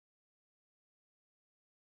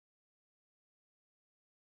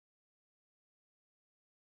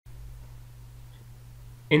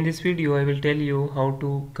In this video, I will tell you how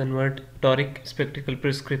to convert toric spectacle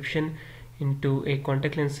prescription into a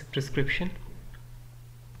contact lens prescription.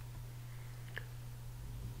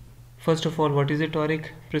 First of all, what is a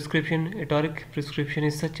toric prescription? A toric prescription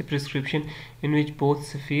is such a prescription in which both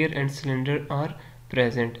sphere and cylinder are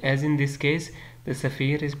present. As in this case, the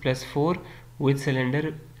sphere is +4 with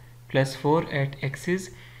cylinder +4 at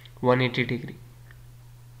axis 180 degree.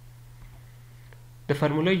 The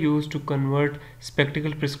formula used to convert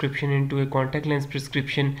spectacle prescription into a contact lens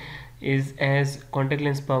prescription is as contact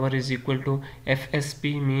lens power is equal to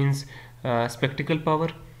FSP, means spectacle power,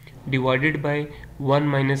 divided by 1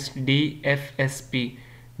 minus DFSP.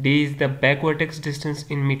 D is the back vertex distance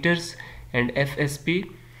in meters and FSP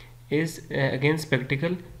is again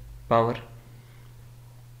spectacle power.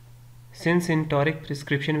 Since in toric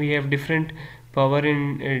prescription we have different power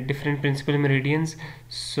in different principal meridians,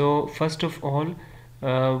 so first of all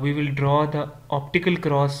we will draw the optical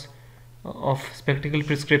cross of spectacle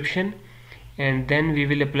prescription, and then we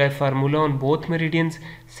will apply formula on both meridians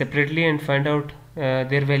separately and find out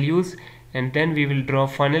their values, and then we will draw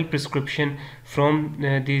final prescription from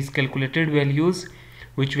these calculated values,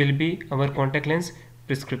 which will be our contact lens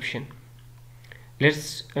prescription.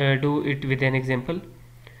 Let's do it with an example.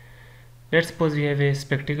 Let's suppose we have a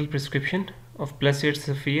spectacle prescription of +8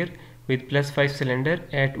 sphere with +5 cylinder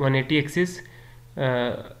at 180 axis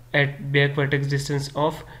at back vertex distance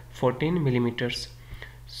of 14 millimeters.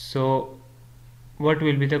 So what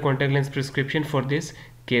will be the contact lens prescription for this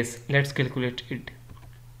case? Let's calculate it.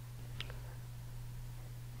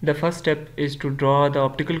 The first step is to draw the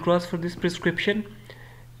optical cross for this prescription,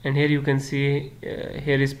 and here you can see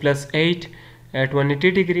here is +8 at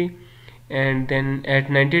 180 degree, and then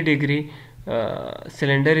at 90 degree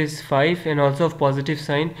cylinder is 5 and also of positive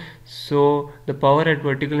sign, so the power at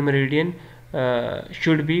vertical meridian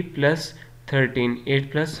should be +13.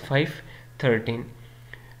 8 + 5 13.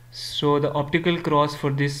 So the optical cross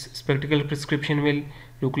for this spectacle prescription will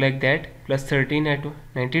look like that: +13 at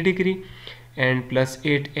 90 degree and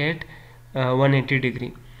 +8 at 180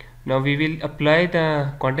 degree. Now we will apply the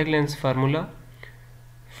contact lens formula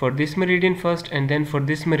for this meridian first and then for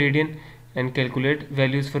this meridian and calculate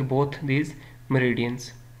values for both these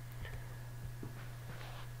meridians.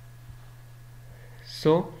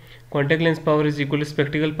 So contact lens power is equal to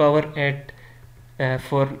spectacle power at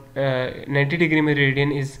for 90 degree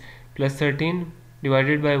meridian is +13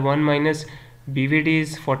 divided by 1 minus BVD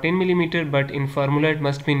is 14 millimeter, but in formula it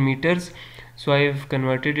must be in meters, so I have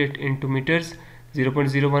converted it into meters.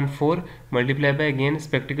 0.014 multiplied by again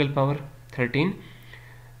spectacle power 13.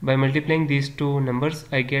 By multiplying these two numbers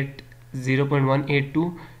I get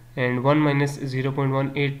 0.182, and 1 minus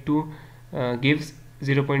 0.182 gives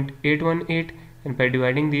 0.818, and by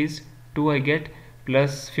dividing these two I get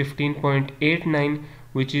 +15.89,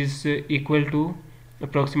 which is equal to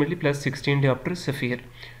approximately +16 diopter sphere.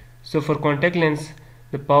 So for contact lens,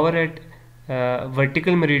 the power at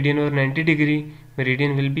vertical meridian or 90 degree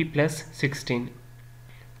meridian will be +16.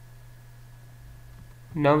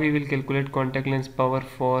 Now we will calculate contact lens power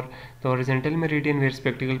for the horizontal meridian, where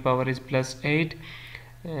spectacle power is +8,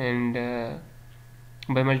 and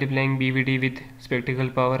by multiplying BVD with spectacle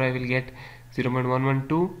power I will get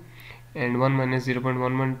 0.112, and 1 minus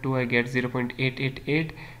 0.112 I get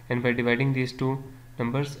 0.888, and by dividing these two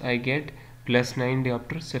numbers I get +9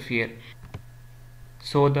 diopter sphere.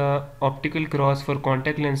 So the optical cross for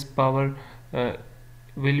contact lens power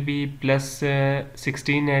will be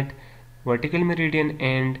 +16 at vertical meridian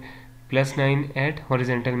and +9 at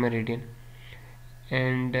horizontal meridian.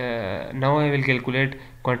 And now I will calculate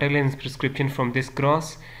contact lens prescription from this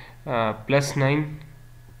cross. +9,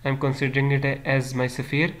 I am considering it as my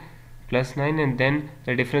sphere, +9, and then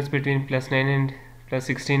the difference between +9 and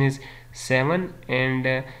 +16 is 7,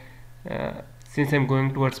 and since I am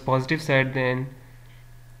going towards positive side, then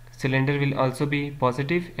cylinder will also be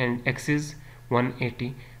positive and axis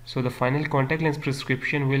 180. So the final contact lens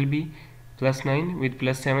prescription will be +9 with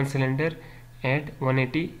 +7 cylinder at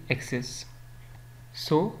 180 axis.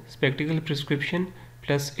 So spectacle prescription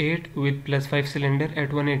 +8 with +5 cylinder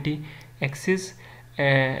at 180 axis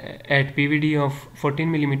at PVD of 14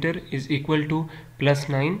 millimeter is equal to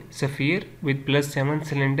 +9 sphere with +7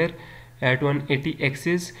 cylinder at 180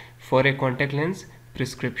 axis for a contact lens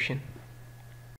prescription.